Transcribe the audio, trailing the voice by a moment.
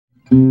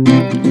Left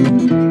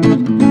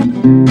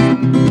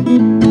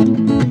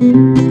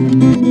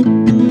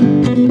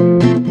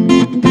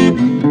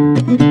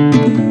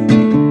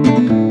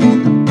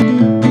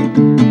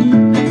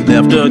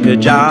a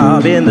good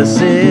job in the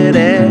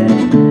city,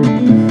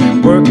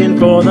 working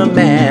for the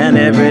man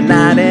every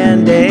night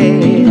and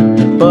day.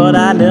 But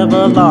I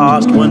never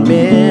lost 1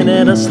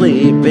 minute of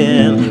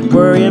sleeping,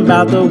 worrying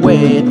about the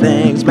way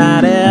things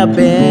might have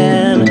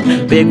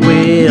been. Big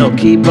wheel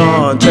keep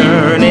on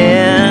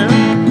turning,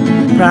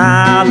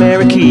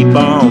 primary keep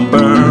on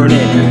burning,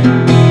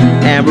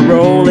 and we're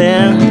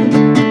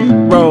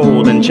rolling,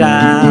 rolling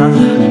child,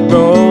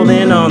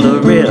 rolling on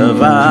the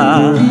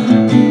river.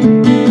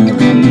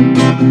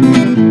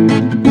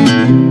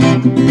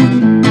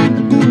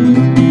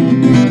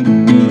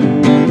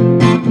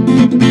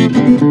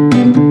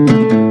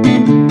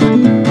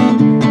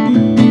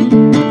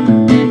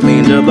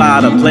 A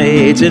lot of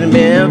plates in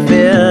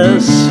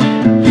Memphis,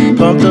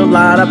 pumped a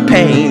lot of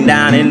pain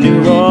down in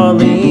New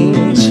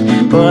Orleans.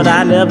 But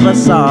I never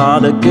saw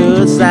the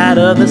good side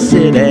of the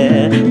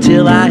city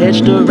till I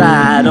hitched a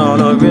ride on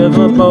a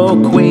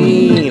riverboat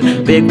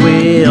queen. Big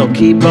wheel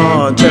keep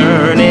on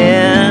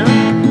turning,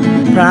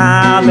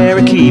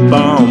 primary keep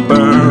on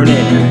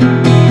burning,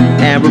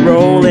 and we're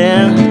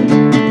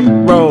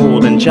rolling,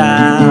 rolling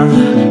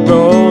child,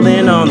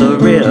 rolling on the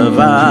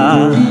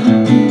river.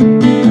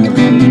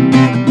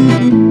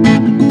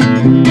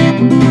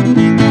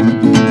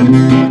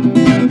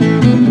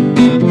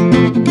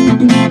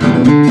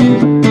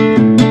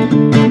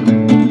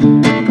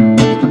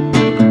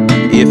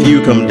 If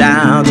you come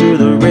down to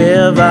the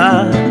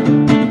river,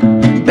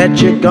 bet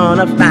you're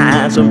gonna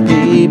find some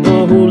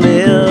people who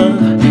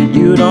live.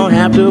 You don't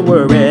have to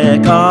worry,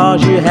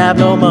 cause you have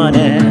no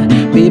money.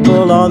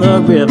 People on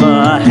the river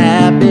are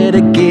happy to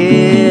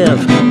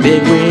give.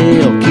 Big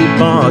wheel keep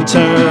on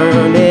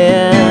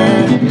turning,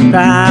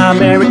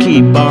 primary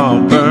keep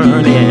on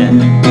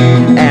burning,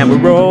 and we're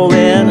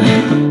rolling,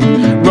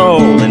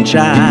 rolling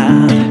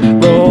child,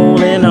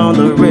 rolling on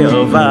the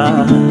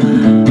river.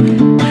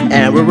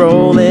 And we're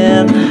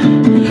rolling,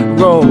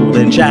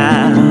 rolling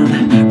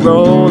child,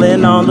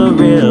 rolling on the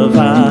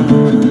river.